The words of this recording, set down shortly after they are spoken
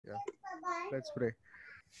Let's pray.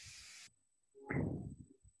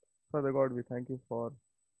 Father God, we thank you for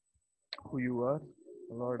who you are.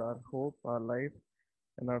 Lord, our hope, our life,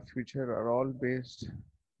 and our future are all based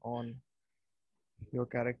on your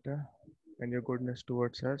character and your goodness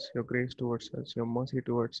towards us, your grace towards us, your mercy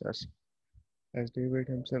towards us. As David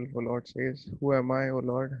himself, O Lord, says, who am I, O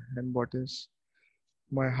Lord, and what is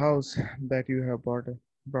my house that you have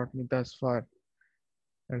brought me thus far?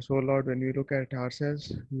 And so, Lord, when we look at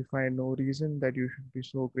ourselves, we find no reason that you should be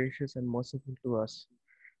so gracious and merciful to us.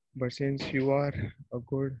 But since you are a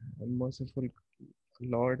good and merciful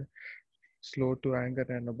Lord, slow to anger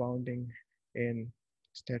and abounding in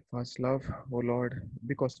steadfast love, O Lord,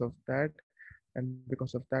 because of that, and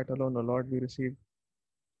because of that alone, O Lord, we receive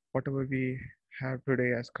whatever we have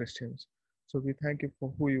today as Christians. So we thank you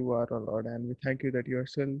for who you are, O Lord, and we thank you that you are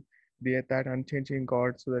still that unchanging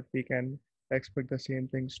God so that we can expect the same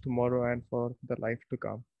things tomorrow and for the life to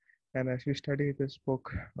come. And as we study this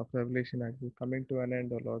book of Revelation as we're coming to an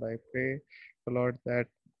end, O Lord, I pray, O Lord, that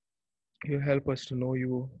you help us to know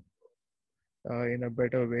you in a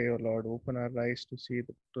better way, O Lord. Open our eyes to see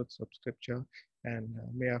the truths of Scripture, and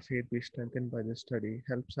may our faith be strengthened by this study.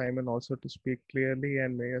 Help Simon also to speak clearly,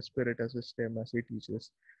 and may your Spirit assist him as he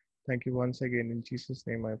teaches. Thank you once again. In Jesus'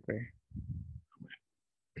 name I pray.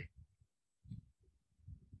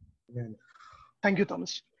 Thank you,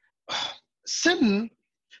 Thomas. Sin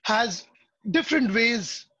has different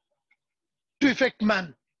ways to affect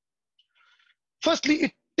man. Firstly,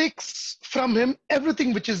 it takes from him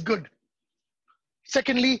everything which is good.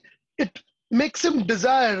 Secondly, it makes him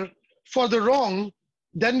desire for the wrong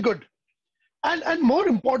than good. And more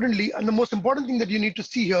importantly, and the most important thing that you need to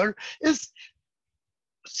see here is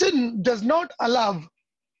sin does not allow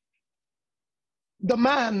the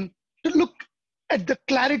man to look at the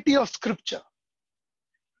clarity of Scripture.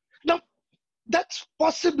 Now, that's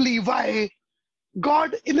possibly why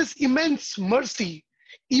God, in his immense mercy,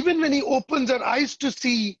 even when he opens our eyes to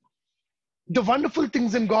see the wonderful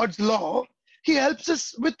things in God's law, he helps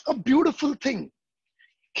us with a beautiful thing.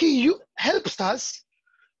 He helps us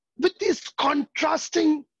with these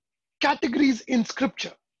contrasting categories in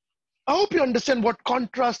Scripture. I hope you understand what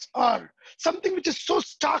contrasts are. Something which is so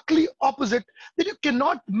starkly opposite that you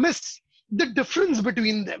cannot miss the difference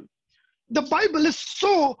between them. The Bible is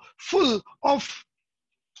so full of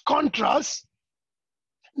contrasts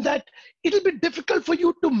that it'll be difficult for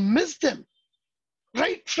you to miss them.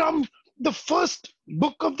 Right from the first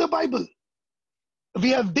book of the Bible,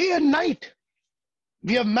 we have day and night,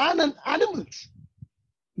 we have man and animals,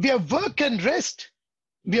 we have work and rest,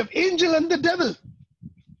 we have angel and the devil.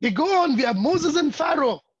 We go on, we have Moses and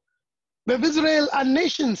Pharaoh, we have Israel and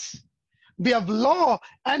nations, we have law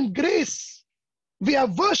and grace, we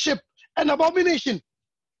have worship and abomination,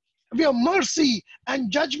 we have mercy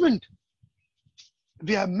and judgment,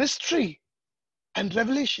 we have mystery and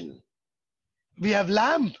revelation, we have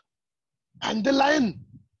lamb and the lion,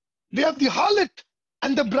 we have the harlot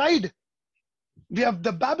and the bride, we have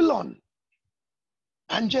the Babylon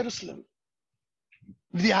and Jerusalem,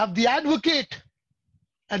 we have the advocate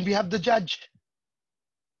and we have the judge,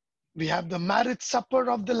 we have the marriage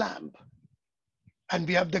supper of the Lamb, and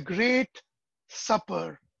we have the great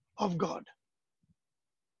supper of God.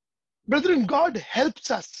 Brethren, God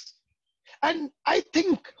helps us. And I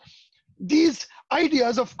think these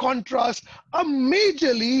ideas of contrast are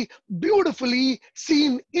majorly beautifully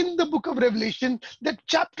seen in the book of Revelation, that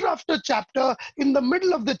chapter after chapter, in the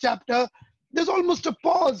middle of the chapter, there's almost a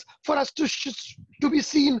pause for us to be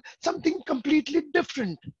seen something completely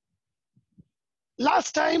different.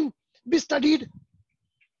 Last time we studied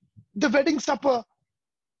the wedding supper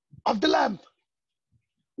of the Lamb.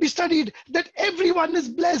 We studied that everyone is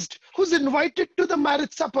blessed who's invited to the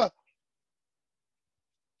marriage supper.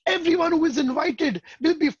 Everyone who is invited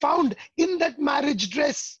will be found in that marriage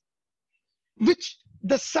dress, which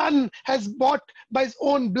the Son has bought by his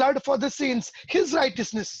own blood for the saints, his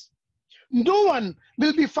righteousness. No one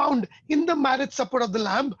will be found in the marriage supper of the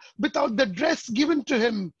Lamb without the dress given to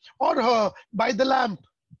him or her by the Lamb.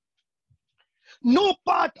 No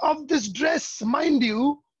part of this dress, mind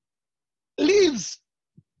you, leaves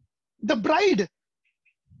the bride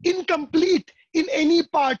incomplete in any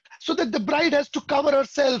part, so that the bride has to cover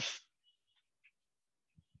herself.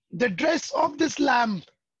 The dress of this Lamb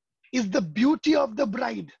is the beauty of the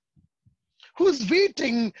bride, who's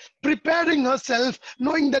waiting, preparing herself,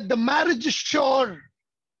 knowing that the marriage is sure,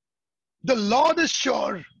 the Lord is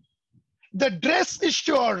sure, the dress is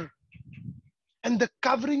sure, and the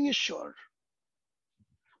covering is sure.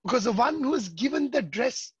 Because the one who has given the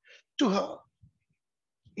dress to her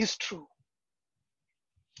is true.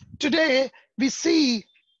 Today, we see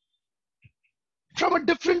from a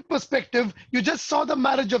different perspective. You just saw the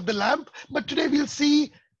marriage of the Lamb, but today we'll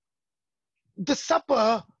see the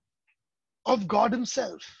supper of God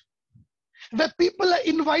Himself, where people are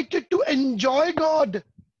invited to enjoy God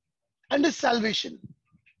and His salvation.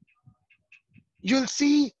 You'll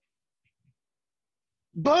see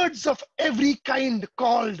birds of every kind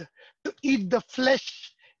called to eat the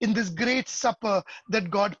flesh in this great supper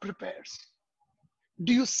that God prepares.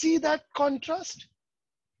 Do you see that contrast?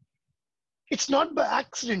 It's not by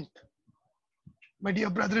accident, my dear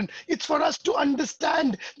brethren. It's for us to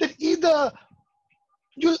understand that either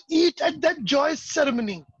you'll eat at that joyous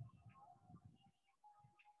ceremony,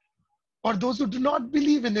 or those who do not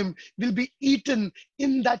believe in Him will be eaten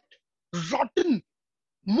in that rotten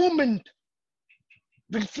moment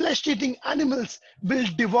when flesh-eating animals will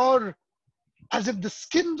devour as if the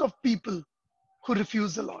skins of people who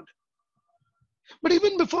refuse the Lord. But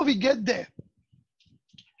even before we get there,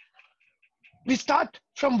 we start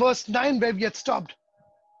from verse 9 where we had stopped,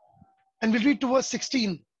 and we read to verse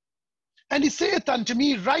 16. And He saith unto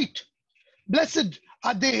me, Write, blessed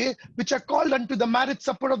are they which are called unto the marriage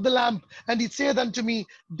supper of the Lamb. And He saith unto me,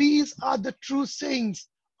 These are the true sayings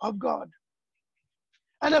of God.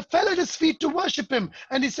 And I fell at His feet to worship Him.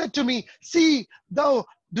 And He said to me, See, thou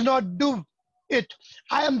do not do it.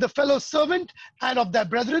 I am the fellow servant and of thy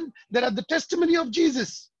brethren that have the testimony of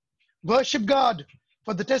Jesus. Worship God,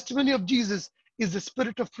 for the testimony of Jesus is the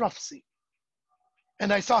spirit of prophecy.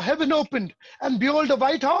 And I saw heaven opened, and behold, a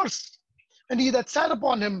white horse. And he that sat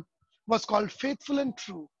upon him was called Faithful and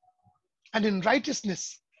True. And in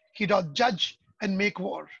righteousness he doth judge and make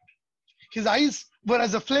war. His eyes were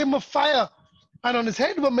as a flame of fire, and on his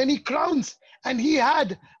head were many crowns. And he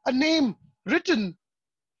had a name written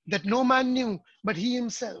that no man knew but he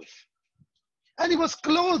himself. And he was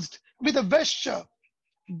clothed with a vesture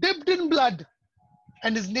dipped in blood,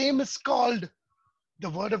 and his name is called the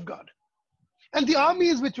Word of God. And the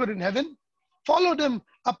armies which were in heaven followed him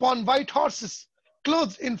upon white horses,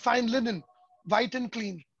 clothed in fine linen, white and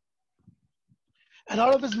clean. And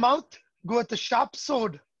out of his mouth goeth a sharp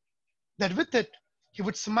sword, that with it he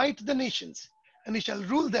would smite the nations, and he shall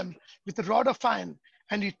rule them with a rod of iron,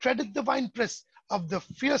 and he treadeth the winepress of the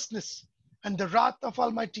fierceness and the wrath of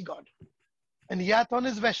Almighty God. And he hath on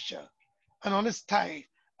his vesture and on his thigh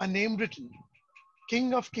a name written,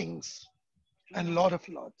 King of Kings and Lord of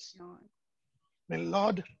Lords. May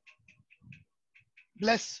Lord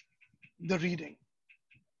bless the reading.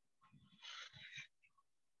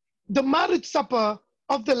 The marriage supper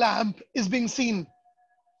of the Lamb is being seen.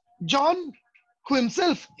 John, who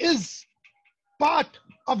himself is part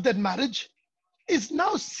of that marriage, is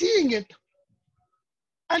now seeing it.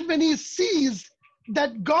 And when he sees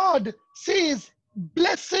that God says,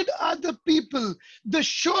 Blessed are the people, the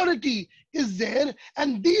surety is there,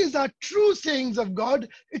 and these are true sayings of God,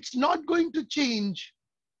 it's not going to change.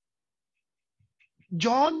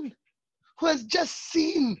 John, who has just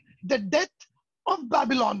seen the death of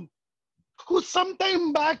Babylon, who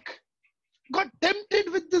sometime back got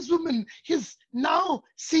tempted with this woman, he's now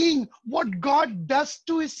seeing what God does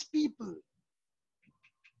to his people.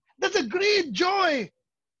 There's a great joy,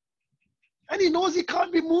 and he knows he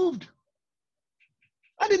can't be moved.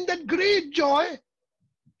 And in that great joy,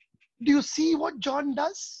 do you see what John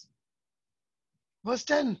does? Verse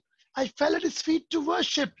 10, I fell at his feet to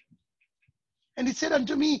worship. And he said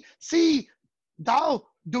unto me, See, thou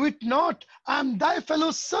do it not. I am thy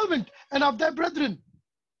fellow servant and of thy brethren.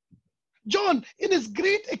 John, in his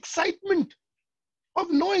great excitement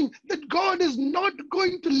of knowing that God is not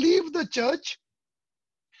going to leave the church,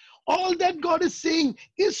 all that God is saying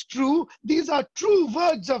is true. These are true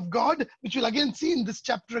words of God, which we'll again see in this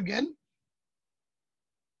chapter again.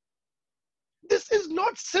 This is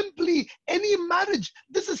not simply any marriage.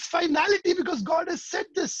 This is finality because God has said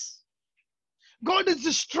this. God has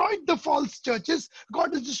destroyed the false churches.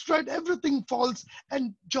 God has destroyed everything false,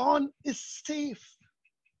 and John is safe.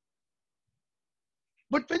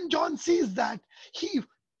 But when John sees that, he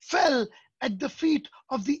fell at the feet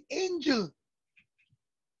of the angel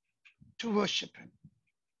to worship him.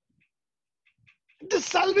 This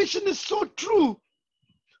salvation is so true,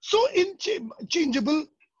 so unchangeable,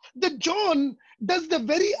 that John does the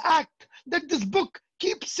very act that this book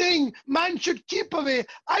keeps saying man should keep away: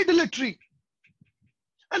 idolatry.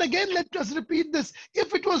 And again, let us repeat this.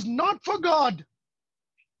 If it was not for God,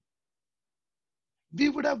 we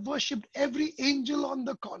would have worshipped every angel on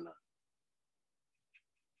the corner.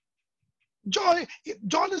 John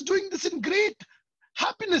is doing this in great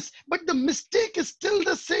happiness, but the mistake is still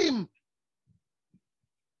the same.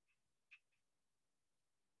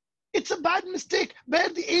 It's a bad mistake where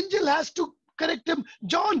the angel has to correct him.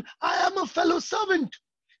 John, I am a fellow servant,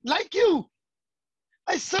 like you.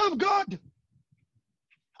 I serve God.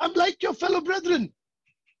 I'm like your fellow brethren.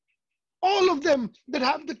 All of them that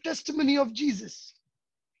have the testimony of Jesus.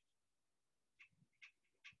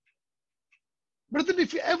 Brethren,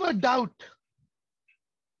 if you ever doubt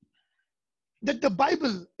that the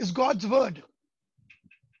Bible is God's word,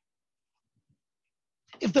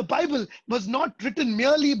 if the Bible was not written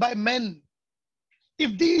merely by men,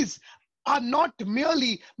 if these are not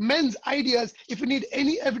merely men's ideas, if you need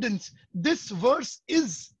any evidence, this verse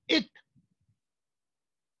is it.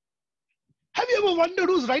 Have you ever wondered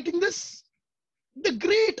who's writing this? The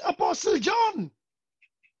great Apostle John.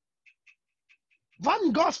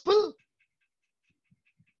 One gospel,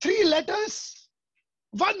 3 letters,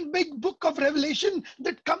 one big book of Revelation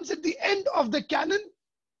that comes at the end of the canon.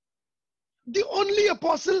 The only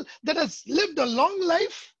apostle that has lived a long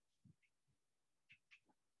life.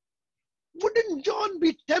 Wouldn't John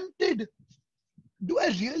be tempted? Do I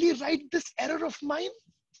really write this error of mine?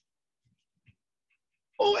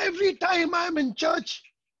 Oh, every time I'm in church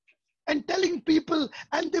and telling people,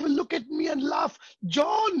 and they will look at me and laugh,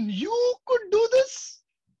 John, you could do this?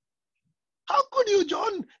 How could you,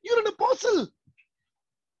 John? You're an apostle.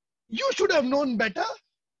 You should have known better.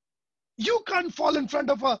 You can't fall in front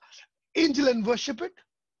of an angel and worship it.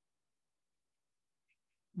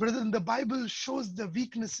 Brethren, the Bible shows the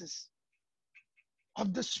weaknesses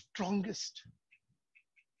of the strongest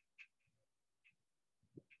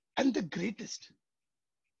and the greatest.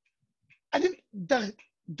 And in the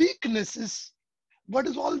weaknesses, what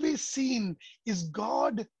is always seen is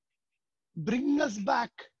God bringing us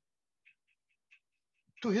back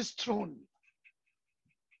to his throne.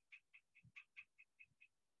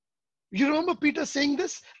 You remember Peter saying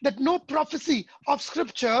this, that no prophecy of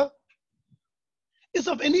scripture is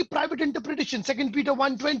of any private interpretation. 2 Peter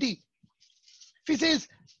 1:20. He says,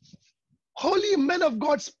 holy men of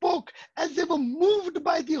God spoke as they were moved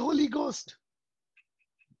by the Holy Ghost.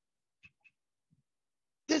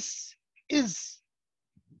 This is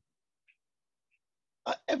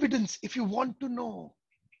evidence if you want to know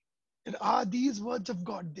that are these words of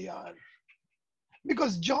God? They are.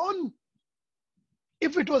 Because John,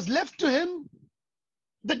 if it was left to him,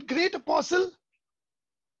 that great apostle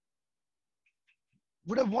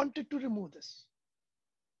would have wanted to remove this.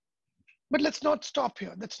 But let's not stop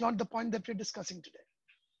here. That's not the point that we're discussing today.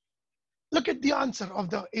 Look at the answer of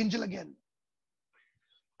the angel again.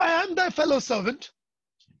 I am thy fellow servant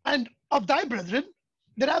and of thy brethren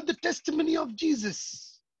that have the testimony of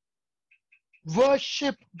Jesus.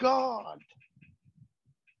 Worship God.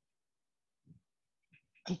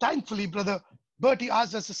 And thankfully, Brother Bertie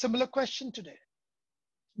asked us a similar question today.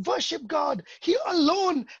 Worship God. He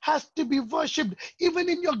alone has to be worshipped. Even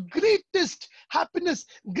in your greatest happiness,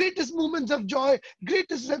 greatest moments of joy,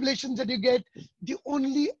 greatest revelations that you get, the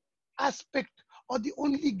only aspect or the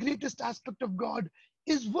only greatest aspect of God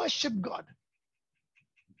is worship God.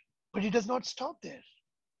 But he does not stop there.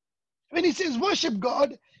 When he says worship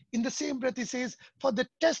God, in the same breath he says, for the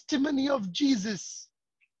testimony of Jesus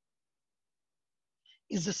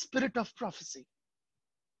is the spirit of prophecy.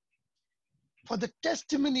 For the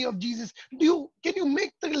testimony of Jesus. Can you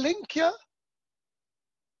make the link here?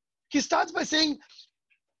 He starts by saying,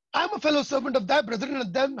 I'm a fellow servant of thy brethren,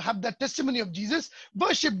 and them have that testimony of Jesus.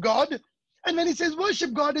 Worship God. And when he says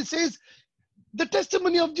worship God, he says, the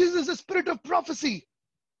testimony of Jesus is the spirit of prophecy.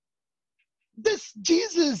 This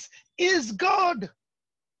Jesus is God.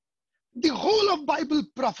 The whole of Bible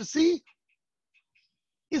prophecy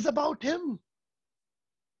is about him.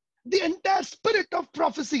 The entire spirit of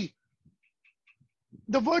prophecy.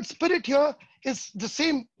 The word spirit here is the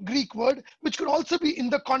same Greek word, which could also be in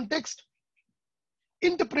the context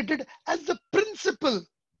interpreted as the principle.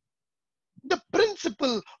 The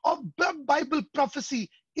principle of Bible prophecy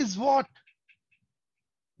is what?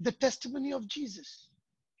 The testimony of Jesus.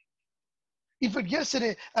 In fact,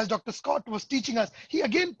 yesterday, as Dr. Scott was teaching us, he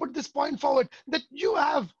again put this point forward that you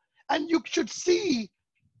have and you should see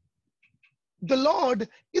the Lord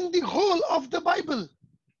in the whole of the Bible.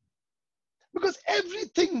 Because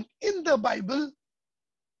everything in the Bible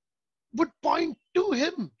would point to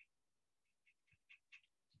him.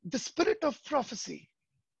 The spirit of prophecy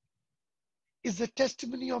is the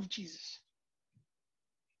testimony of Jesus.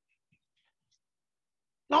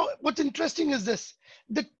 Now, what's interesting is this.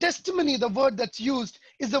 The testimony, the word that's used,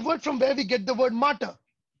 is the word from where we get the word martyr.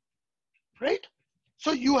 Right?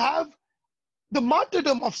 So you have the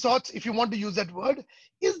martyrdom of sorts, if you want to use that word,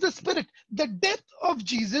 is the spirit. The death of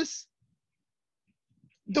Jesus,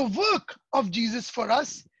 the work of Jesus for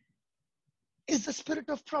us, is the spirit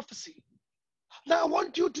of prophecy. Now, I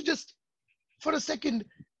want you to just, for a second,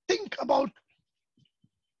 think about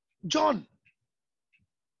John,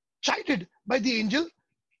 chided by the angel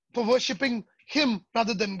for worshipping him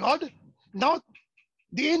rather than God. Now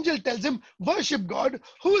the angel tells him, worship God.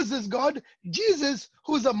 Who is this God? Jesus,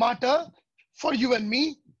 who is a martyr for you and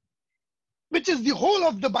me, which is the whole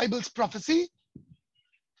of the Bible's prophecy.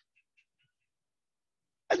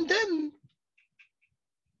 And then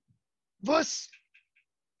verse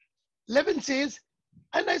 11 says,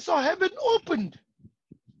 and I saw heaven opened.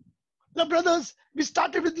 Now, brothers, we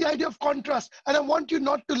started with the idea of contrast, and I want you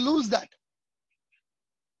not to lose that.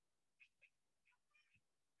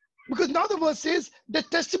 Because now the verse says the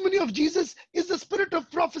testimony of Jesus is the spirit of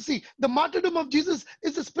prophecy. The martyrdom of Jesus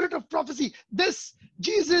is the spirit of prophecy. This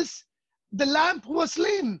Jesus, the lamb who was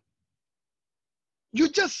slain. You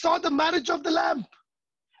just saw the marriage of the lamb.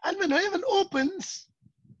 And when heaven opens,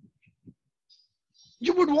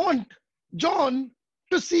 you would want John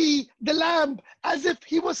to see the lamb as if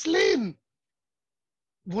he was slain.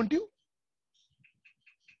 Won't you?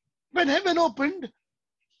 When heaven opened,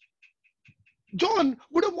 John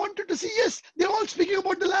would have wanted to see, yes, they're all speaking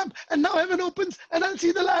about the lamb, and now heaven opens and I'll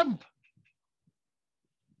see the lamb.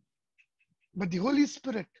 But the Holy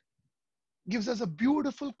Spirit gives us a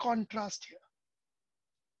beautiful contrast here.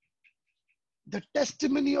 The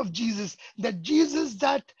testimony of Jesus, that Jesus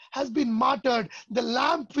that has been martyred, the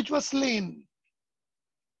lamb which was slain,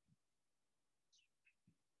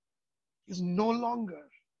 is no longer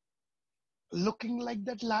looking like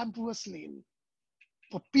that lamb who was slain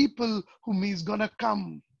for people whom he's gonna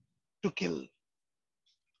come to kill.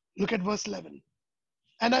 Look at verse 11.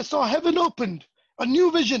 And I saw heaven opened, a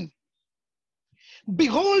new vision.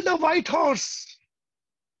 Behold, a white horse,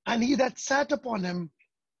 and he that sat upon him,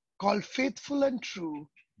 called Faithful and True,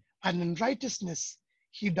 and in righteousness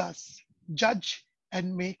he does judge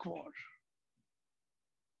and make war.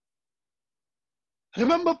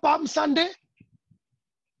 Remember Palm Sunday?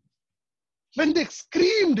 When they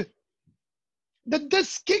screamed that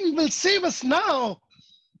this king will save us now.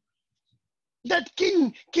 That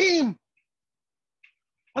king came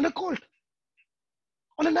on a colt,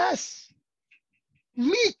 on an ass,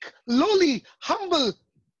 meek, lowly, humble.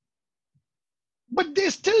 But they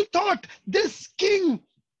still thought this king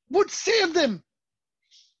would save them.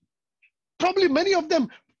 Probably many of them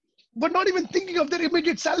were not even thinking of their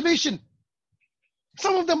immediate salvation.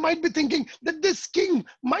 Some of them might be thinking that this king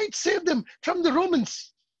might save them from the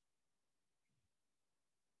Romans.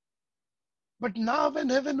 But now when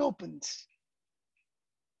heaven opens,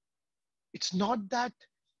 it's not that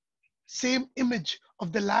same image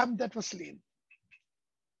of the lamb that was slain.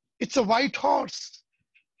 It's a white horse.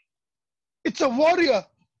 It's a warrior.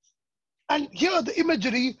 And here the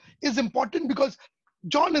imagery is important because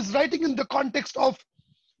John is writing in the context of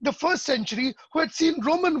the first century who had seen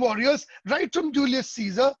Roman warriors right from Julius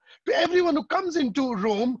Caesar to everyone who comes into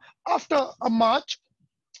Rome after a march,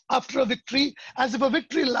 after a victory, as if a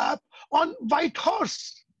victory lap on white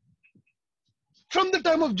horse. From the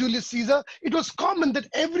time of Julius Caesar, it was common that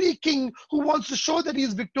every king who wants to show that he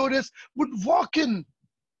is victorious would walk in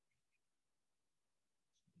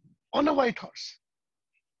on a white horse.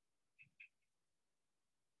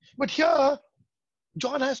 But here,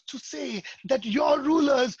 John has to say that your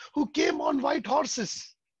rulers who came on white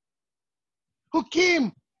horses, who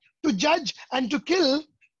came to judge and to kill,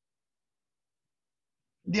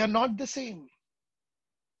 they are not the same.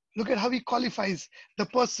 Look at how he qualifies the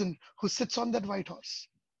person who sits on that white horse.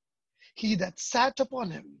 He that sat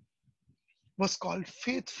upon him was called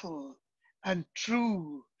Faithful and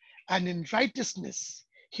True, and in righteousness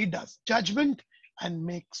he does judgment and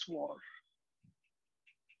makes war.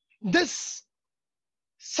 This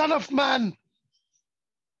Son of Man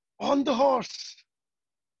on the horse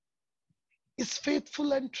is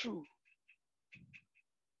faithful and true.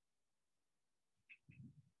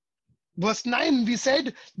 Verse 9, we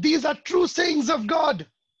said, these are true sayings of God.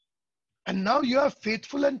 And now you are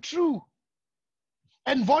faithful and true.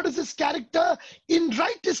 And what is his character? In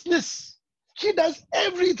righteousness. He does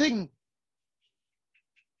everything.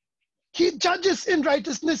 He judges in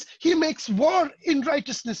righteousness. He makes war in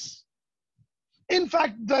righteousness. In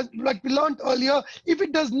fact, like we learned earlier, if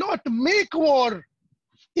it does not make war,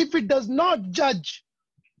 if it does not judge,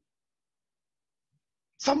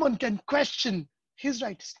 someone can question his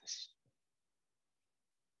righteousness.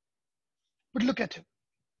 But look at him.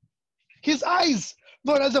 His eyes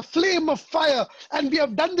were as a flame of fire. And we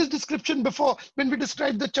have done this description before when we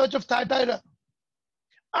described the church of Thyatira.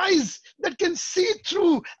 Eyes that can see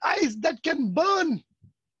through, eyes that can burn.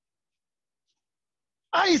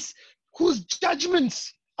 Eyes whose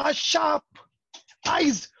judgments are sharp.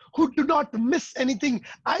 Eyes who do not miss anything.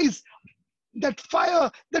 Eyes that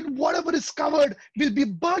fire, that whatever is covered will be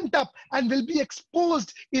burnt up and will be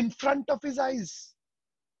exposed in front of his eyes.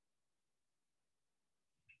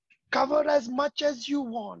 Cover as much as you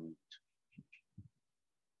want.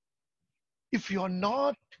 If you're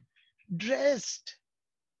not dressed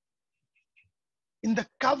in the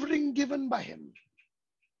covering given by him,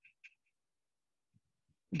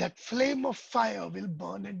 that flame of fire will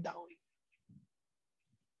burn it down.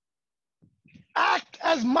 Act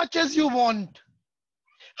as much as you want.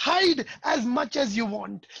 Hide as much as you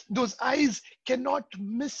want. Those eyes cannot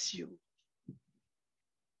miss you.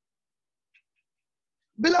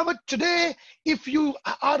 Beloved, today, if you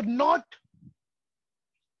are not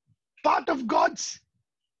part of God's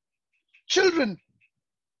children,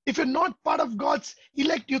 if you're not part of God's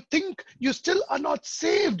elect, you think you still are not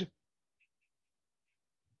saved,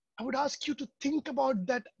 I would ask you to think about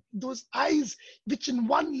that, those eyes which in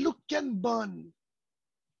one look can burn.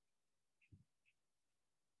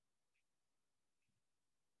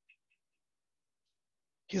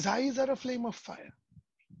 His eyes are a flame of fire.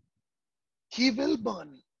 He will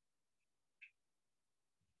burn.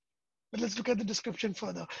 But let's look at the description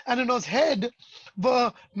further. And on his head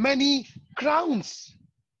were many crowns.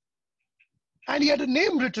 And he had a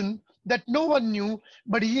name written that no one knew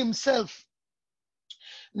but he himself.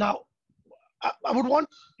 Now, I would want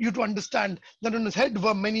you to understand that on his head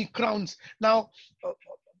were many crowns. Now,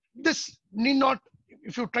 this need not,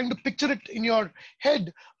 if you're trying to picture it in your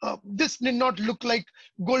head, this need not look like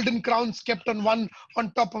golden crowns kept on one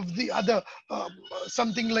on top of the other,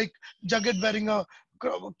 something like Jagat wearing a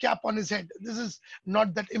cap on his head. This is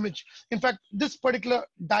not that image. In fact, this particular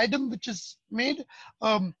diadem which is made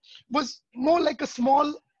was more like a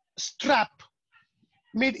small strap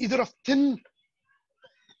made either of thin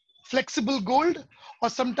flexible gold or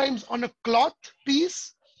sometimes on a cloth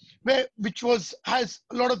piece which has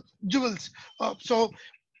a lot of jewels. So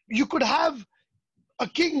you could have a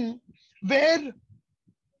king wear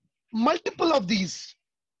multiple of these,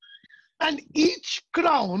 and each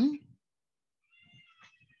crown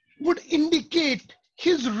would indicate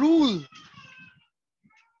his rule.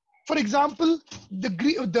 For example,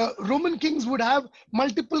 the Roman kings would have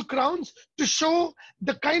multiple crowns to show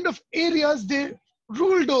the kind of areas they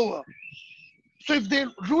ruled over. So if they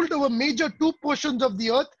ruled over major 2 portions of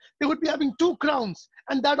the earth, they would be having 2 crowns,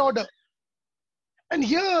 and that order. And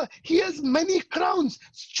here he has many crowns,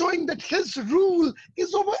 showing that his rule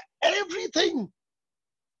is over everything.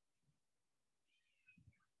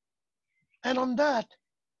 And on that,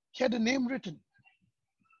 he had a name written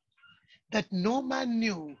that no man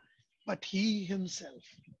knew but he himself.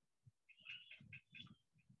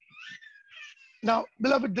 Now,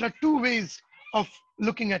 beloved, there are 2 ways of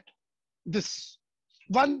looking at this.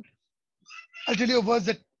 One, I'll tell you a verse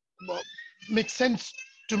that makes sense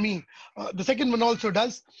to me. The second one also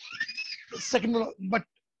does. But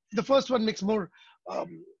the first one makes more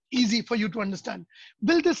easy for you to understand.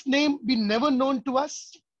 Will this name be never known to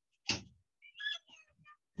us?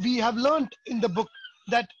 We have learned in the book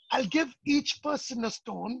that I'll give each person a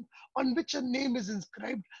stone on which a name is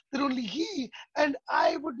inscribed that only he and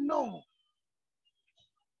I would know.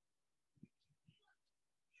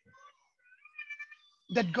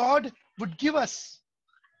 That God would give us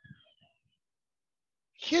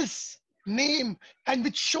his name, and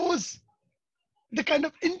which shows the kind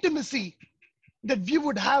of intimacy that we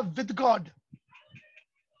would have with God.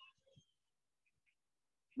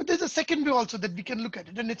 But there's a second way also that we can look at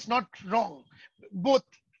it, and it's not wrong. Both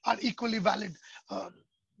are equally valid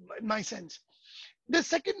in my sense. The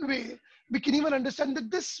second way, we can even understand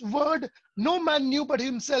that this word, no man knew but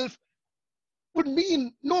himself, would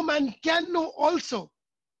mean no man can know also.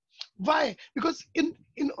 Why? Because in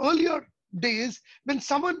earlier days, when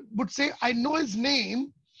someone would say, I know his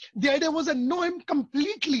name, the idea was I know him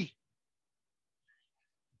completely.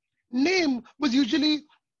 Name was usually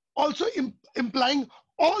also implying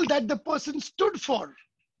all that the person stood for.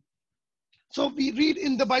 So we read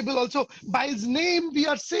in the Bible also, by his name we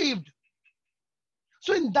are saved.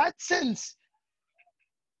 So in that sense,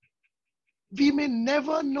 we may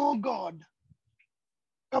never know God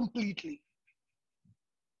completely.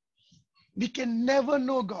 We can never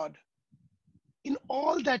know God in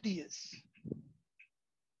all that he is.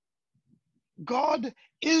 God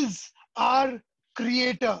is our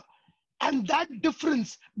creator. And that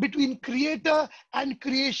difference between creator and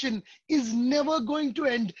creation is never going to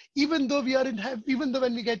end, even though we are in heaven, even though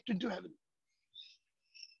when we get into heaven.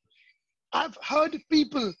 I've heard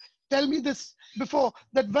people tell me this before,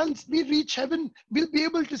 that once we reach heaven, we'll be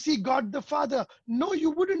able to see God the Father. No,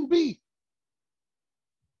 you wouldn't be.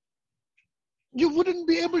 You wouldn't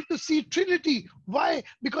be able to see Trinity. Why?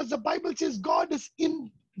 Because the Bible says God is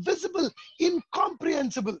invisible,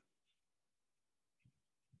 incomprehensible.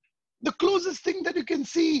 The closest thing that you can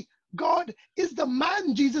see God is the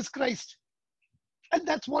man Jesus Christ. And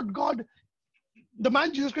that's what God, the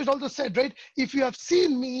man Jesus Christ also said, right? If you have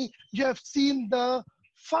seen me, you have seen the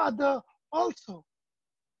Father also.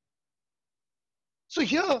 So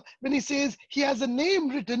here, when he says he has a name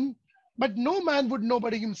written, but no man would know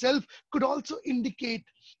but himself, could also indicate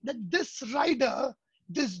that this rider,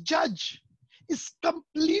 this judge, is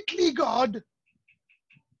completely God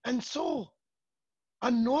and so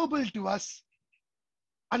unknowable to us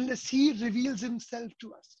unless he reveals himself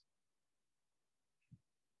to us.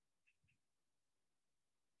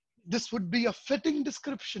 This would be a fitting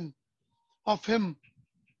description of him,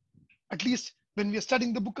 at least when we are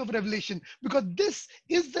studying the book of Revelation, because this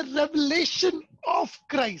is the revelation of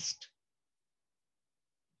Christ.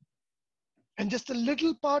 And just a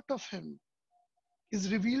little part of him is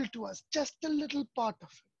revealed to us, just a little part of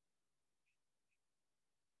him.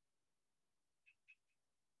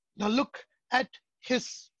 Now look at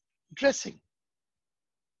his dressing.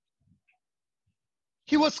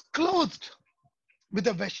 He was clothed with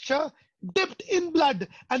a vesture dipped in blood,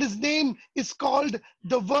 and his name is called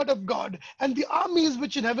the Word of God. And the armies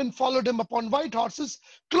which in heaven followed him upon white horses,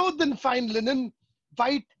 clothed in fine linen,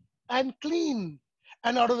 white and clean.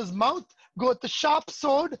 And out of his mouth goeth a sharp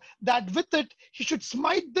sword, that with it he should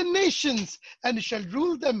smite the nations, and he shall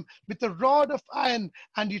rule them with a rod of iron,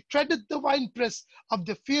 and he treadeth the winepress of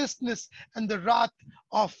the fierceness and the wrath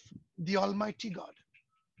of the Almighty God.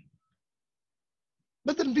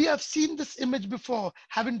 But then we have seen this image before,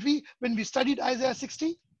 haven't we, when we studied Isaiah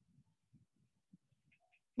 60?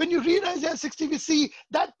 When you read Isaiah 60, we see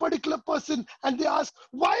that particular person and they ask,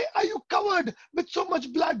 why are you covered with so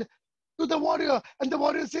much blood, to the warrior? And the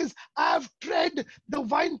warrior says, I have tread the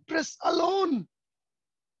winepress alone.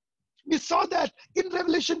 We saw that in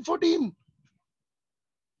Revelation 14.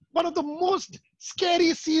 One of the most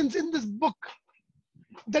scary scenes in this book,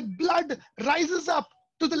 that blood rises up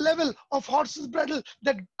to the level of horse's bridle,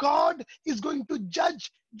 that God is going to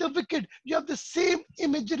judge the wicked. You have the same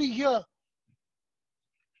imagery here.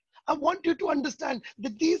 I want you to understand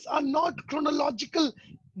that these are not chronological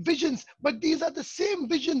visions, but these are the same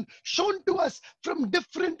vision shown to us from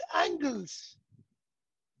different angles.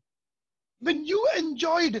 When you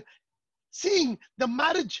enjoyed seeing the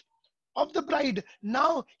marriage of the bride,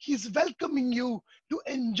 now he's welcoming you to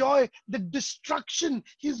enjoy the destruction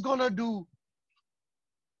he's gonna do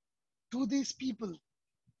to these people.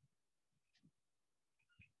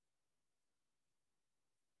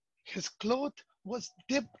 His cloth was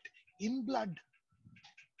dipped in blood.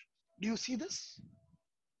 Do you see this?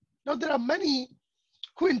 Now, there are many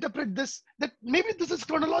who interpret this that maybe this is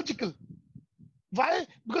chronological. Why?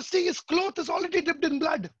 Because see, his cloth is already dipped in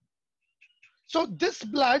blood. So this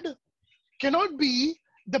blood cannot be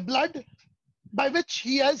the blood by which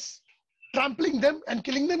he is trampling them and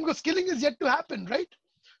killing them, because killing is yet to happen, right?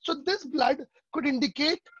 So this blood could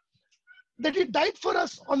indicate that he died for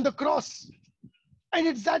us on the cross. And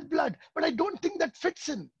it's that blood. But I don't think that fits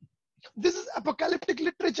in. This is apocalyptic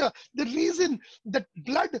literature. The reason that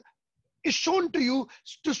blood is shown to you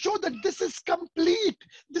to show that this is complete.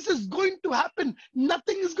 This is going to happen.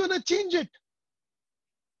 Nothing is going to change it.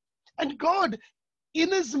 And God,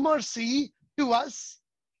 in his mercy to us,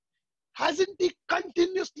 hasn't he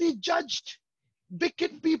continuously judged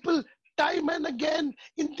wicked people time and again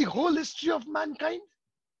in the whole history of mankind?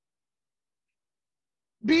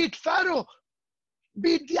 Be it Pharaoh,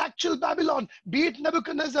 be it the actual Babylon, be it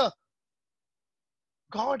Nebuchadnezzar,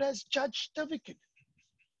 God has judged the wicked.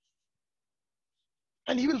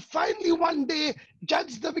 And he will finally one day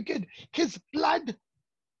judge the wicked. His blood,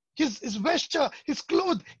 his vesture, his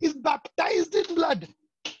clothes is baptized in blood.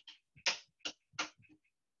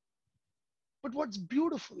 But what's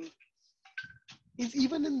beautiful is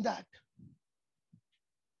even in that,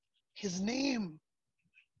 his name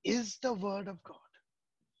is the Word of God.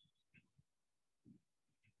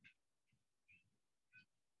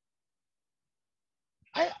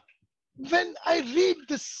 When I read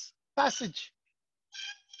this passage,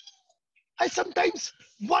 I sometimes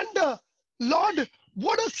wonder, Lord,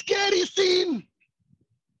 what a scary scene.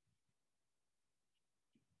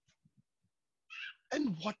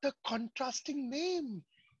 And what a contrasting name.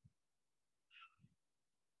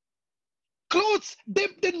 Clothes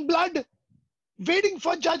dipped in blood, waiting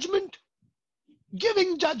for judgment,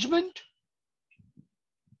 giving judgment.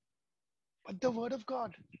 But the Word of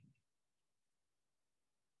God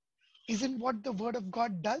isn't what the Word of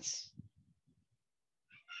God does.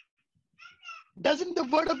 Doesn't the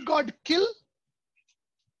Word of God kill?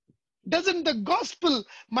 Doesn't the gospel,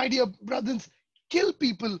 my dear brothers, kill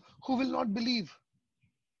people who will not believe?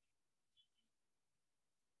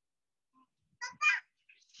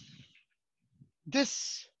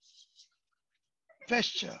 This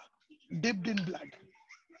vesture dipped in blood.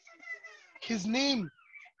 His name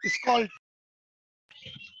is called,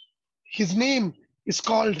 his name is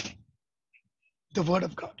called the Word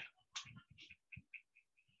of God.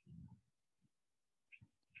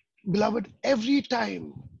 Beloved, every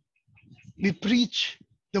time we preach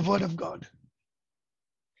the Word of God,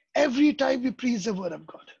 every time we preach the Word of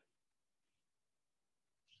God,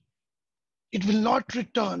 it will not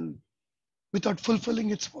return without fulfilling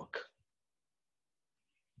its work.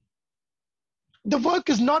 The work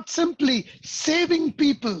is not simply saving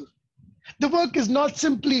people. The work is not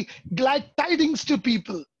simply glad tidings to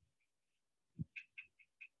people.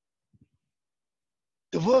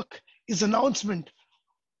 The work is announcement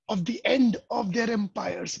of the end of their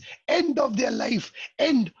empires, end of their life,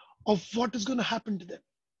 end of what is going to happen to them.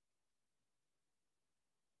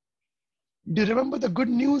 Do you remember the good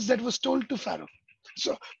news that was told to Pharaoh?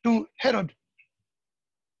 So to Herod?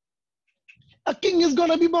 A king is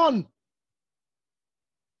going to be born.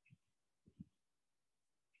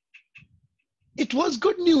 It was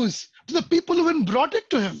good news to the people who even brought it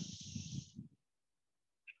to him.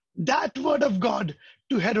 That word of God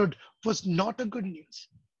to Herod was not a good news.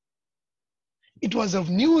 It was a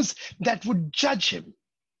news that would judge him.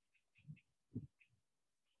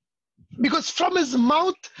 Because from his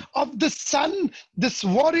mouth of the son, this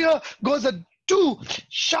warrior goes a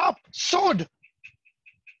two-sharp sword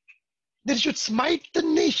that should smite the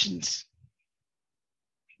nations.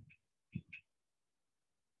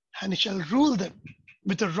 And he shall rule them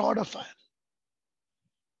with a rod of iron.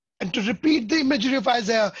 And to repeat the imagery of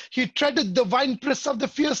Isaiah, he treaded the winepress of the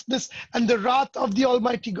fierceness and the wrath of the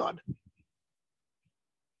Almighty God.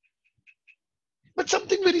 But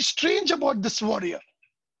something very strange about this warrior.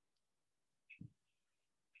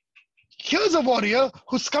 Here's a warrior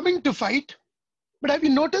who's coming to fight, but have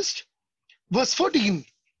you noticed? Verse 14,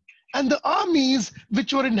 and the armies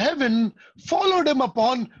which were in heaven followed him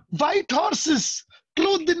upon white horses,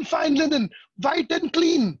 clothed in fine linen, white and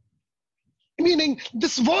clean. Meaning,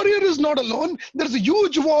 this warrior is not alone. There's a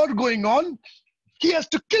huge war going on. He has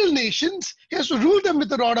to kill nations. He has to rule them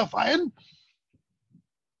with a rod of iron.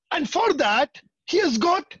 And for that, he has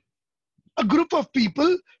got a group of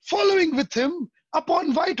people following with him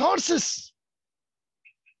upon white horses,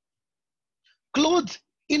 clothed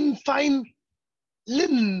in fine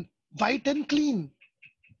linen, white and clean.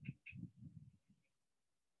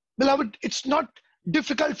 Beloved, it's not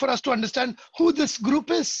difficult for us to understand who this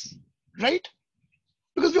group is, right?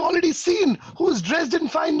 Because we've already seen who is dressed in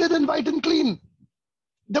fine linen, white and clean.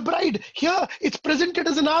 The bride. Here, it's presented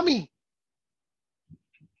as an army.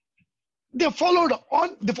 They followed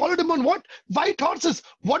him on what? White horses.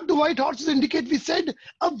 What do white horses indicate? We said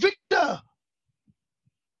a victor.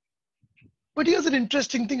 But here's an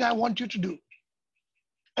interesting thing I want you to do.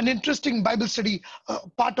 An interesting Bible study,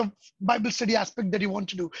 part of Bible study aspect that you want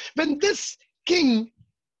to do. When this king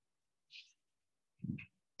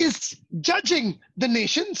is judging the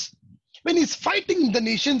nations, when he's fighting the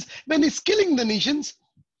nations, when he's killing the nations,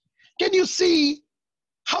 can you see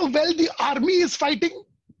how well the army is fighting?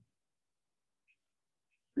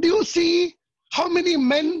 Do you see how many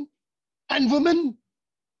men and women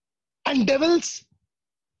and devils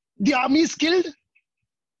the army is killed?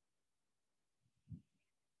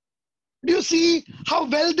 Do you see how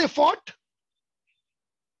well they fought?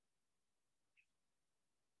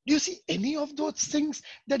 Do you see any of those things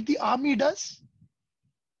that the army does?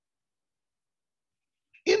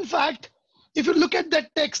 In fact, if you look at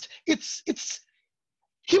that text,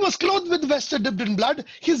 he was clothed with vesture dipped in blood.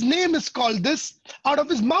 His name is called this. Out of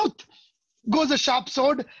his mouth goes a sharp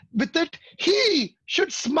sword. With it, he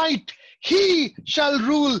should smite. He shall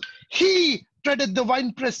rule. He treaded the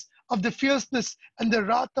winepress of the fierceness and the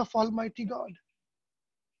wrath of Almighty God.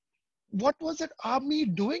 What was that army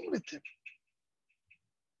doing with him?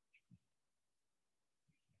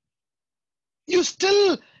 You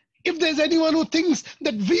still, if there's anyone who thinks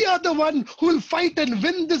that we are the one who will fight and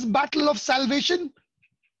win this battle of salvation,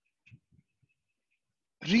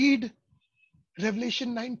 read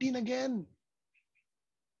Revelation 19 again.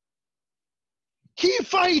 He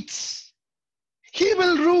fights. He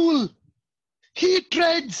will rule. He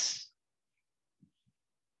treads.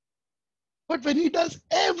 But when he does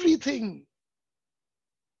everything,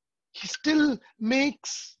 he still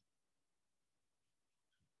makes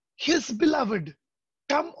his beloved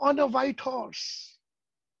come on a white horse.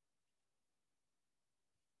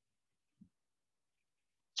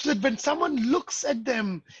 So that when someone looks at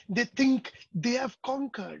them, they think they have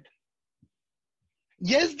conquered.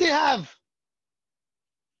 Yes, they have.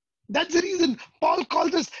 That's the reason Paul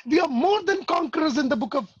called us, we are more than conquerors in the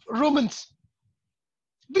book of Romans.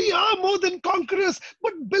 We are more than conquerors.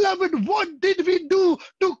 But beloved, what did we do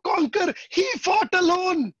to conquer? He fought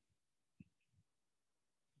alone.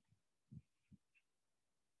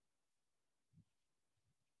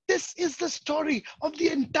 This is the story of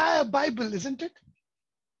the entire Bible, isn't it?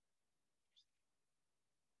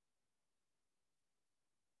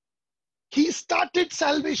 He started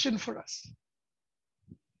salvation for us.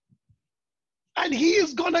 And he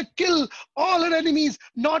is going to kill all our enemies,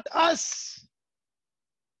 not us.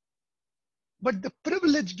 But the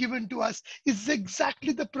privilege given to us is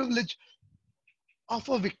exactly the privilege of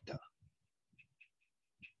a victor.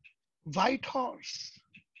 White horse,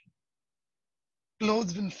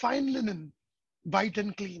 clothed in fine linen, white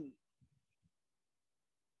and clean.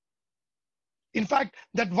 In fact,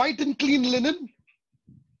 that white and clean linen,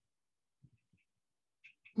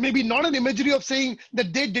 maybe not an imagery of saying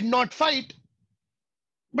that they did not fight,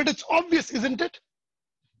 but it's obvious, isn't it?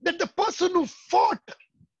 That the person who fought,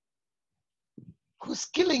 who's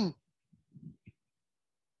killing,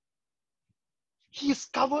 he is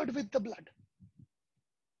covered with the blood.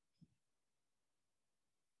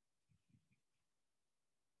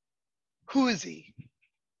 Who is he?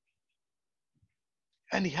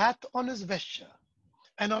 And he hath on his vesture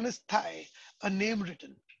and on his thigh a name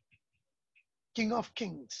written, King of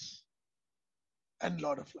Kings and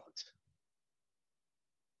Lord of Lords.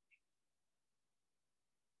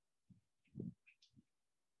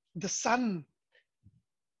 The Son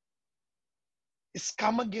is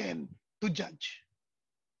come again to judge.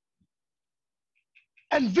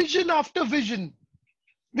 And vision after vision,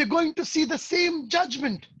 we're going to see the same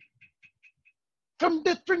judgment from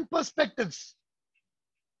different perspectives.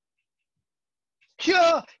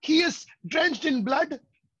 Here, he is drenched in blood.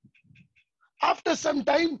 After some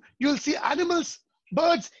time, you'll see animals,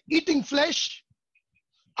 birds eating flesh.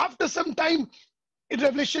 After some time, in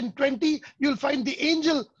Revelation 20, you'll find the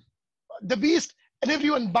angel, the beast, and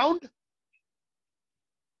everyone bound.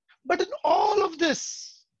 But in all of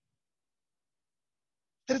this,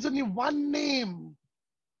 there is only one name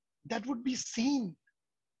that would be seen.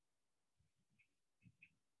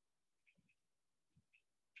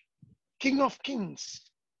 King of Kings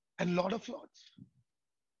and Lord of Lords.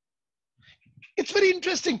 It's very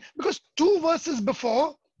interesting because 2 verses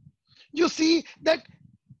before, you see that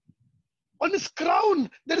on his crown,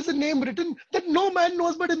 there is a name written that no man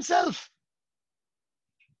knows but himself.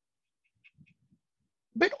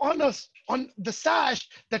 But on us, on the sash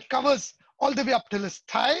that covers all the way up till his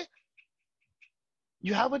thigh,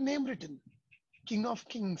 you have a name written, King of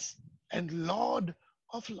Kings and Lord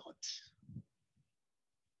of Lords.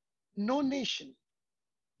 No nation,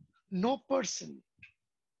 no person,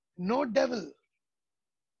 no devil,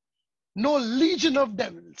 no legion of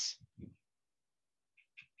devils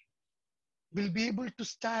will be able to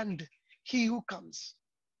stand he who comes.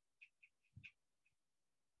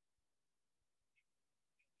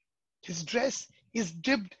 His dress is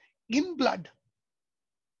dipped in blood.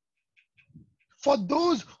 For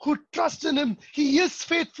those who trust in him, he is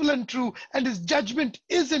faithful and true, and his judgment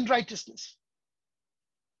is in righteousness.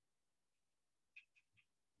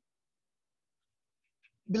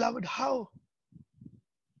 Beloved, how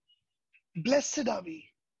blessed are we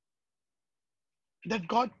that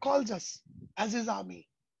God calls us as his army.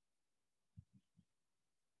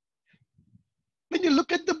 When you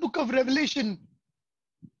look at the book of Revelation,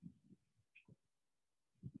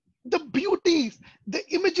 the beauty, the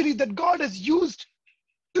imagery that God has used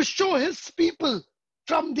to show his people,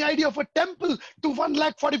 from the idea of a temple to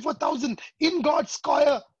 144,000 in God's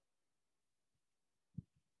square,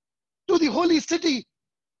 to the holy city,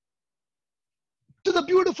 to the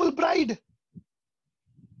beautiful bride,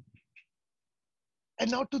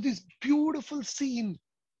 and now to this beautiful scene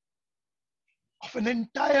of an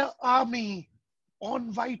entire army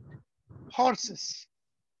on white horses,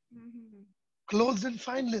 clothed in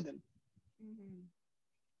fine linen,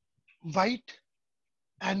 white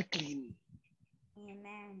and clean.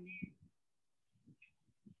 Amen.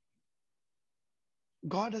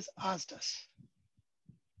 God has asked us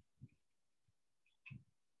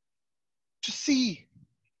to see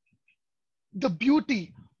the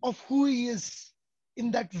beauty of who he is in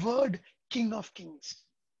that word, King of Kings.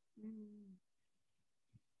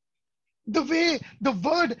 The way the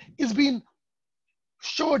word is being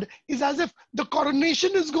showed is as if the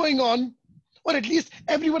coronation is going on, or at least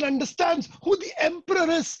everyone understands who the emperor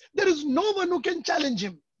is. There is no one who can challenge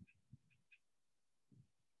him.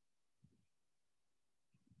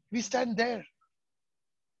 We stand there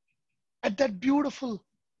at that beautiful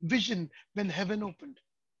vision when heaven opened.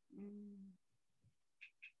 Mm.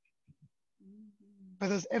 Mhm.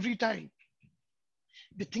 Brothers, every time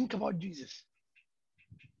we think about Jesus,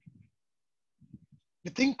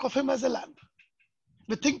 we think of him as a lamb,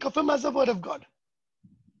 we think of him as a word of God,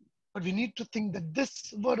 but we need to think that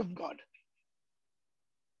this word of God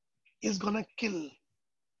is going to kill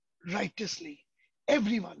righteously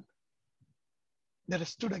everyone that has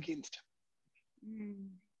stood against him. Mm.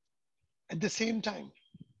 At the same time,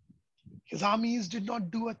 his armies did not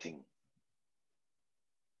do a thing.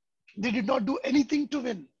 They did not do anything to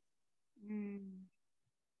win, Mm.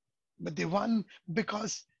 but they won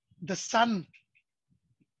because the Son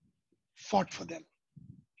fought for them.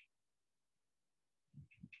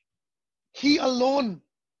 He alone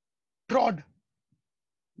trod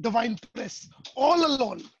the winepress all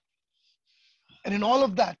alone. And in all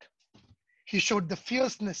of that, he showed the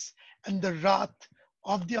fierceness and the wrath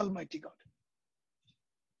of the Almighty God.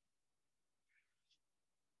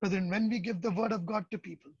 Brethren, when we give the word of God to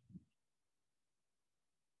people,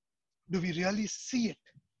 do we really see it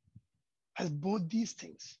as both these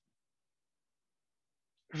things?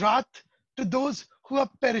 Wrath to those who are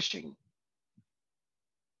perishing,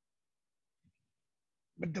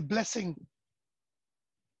 but the blessing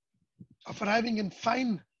of arriving in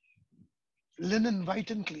fine linen,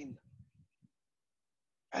 white and clean,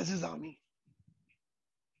 as his army.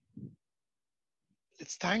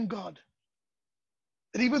 Let's thank God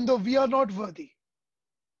that even though we are not worthy,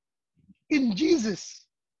 in Jesus,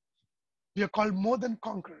 we are called more than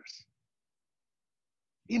conquerors.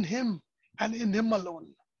 In him and in him alone,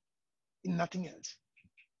 in nothing else.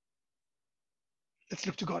 Let's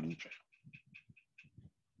look to God in prayer.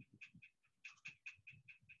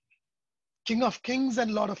 King of kings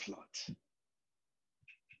and Lord of lords.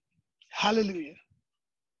 Hallelujah.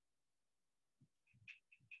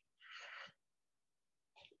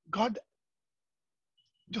 God,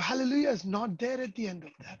 the hallelujah is not there at the end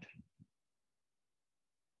of that.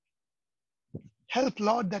 Help,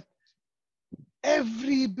 Lord, that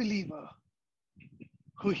every believer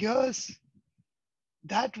who hears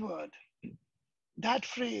that word, that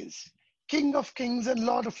phrase, King of kings and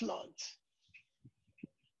Lord of lords,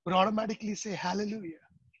 would automatically say hallelujah.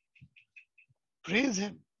 Praise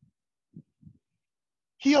him.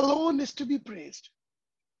 He alone is to be praised.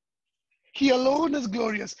 He alone is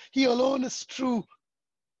glorious. He alone is true.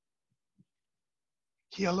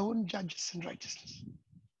 He alone judges in righteousness.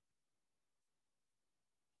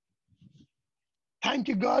 Thank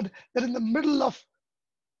you, God, that in the middle of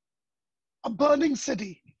a burning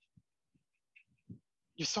city,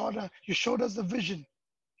 you showed us the vision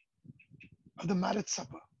of the marriage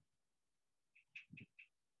supper.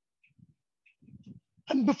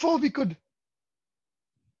 And before we could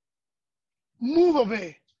move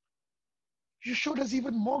away, you showed us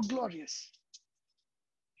even more glorious.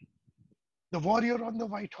 The warrior on the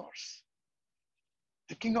white horse,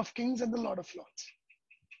 the King of kings and the Lord of lords,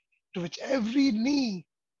 to which every knee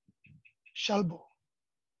shall bow.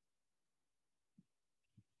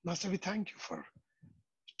 Master, we thank you for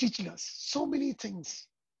teaching us so many things.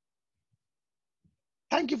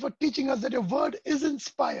 Thank you for teaching us that your word is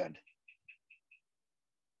inspired.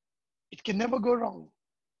 It can never go wrong.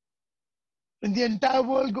 When the entire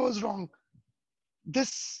world goes wrong,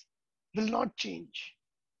 this will not change.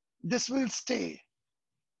 This will stay.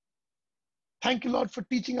 Thank you, Lord, for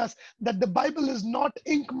teaching us that the Bible is not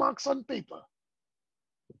ink marks on paper.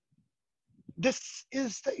 This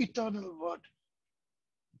is the eternal word.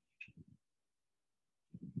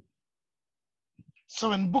 So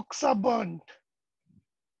when books are burned,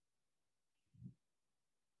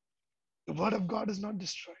 the word of God is not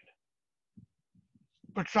destroyed.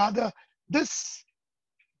 But rather, this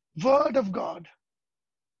word of God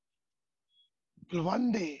will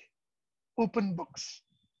one day open books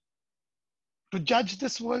to judge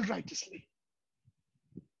this world righteously.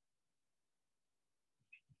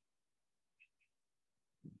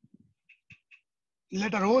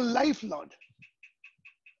 Let our whole life, Lord,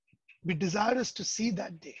 be desirous to see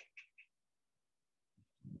that day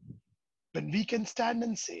when we can stand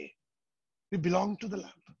and say, we belong to the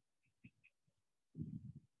Lamb.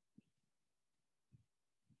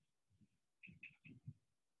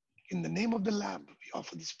 In the name of the Lamb, we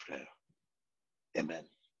offer this prayer. Amen.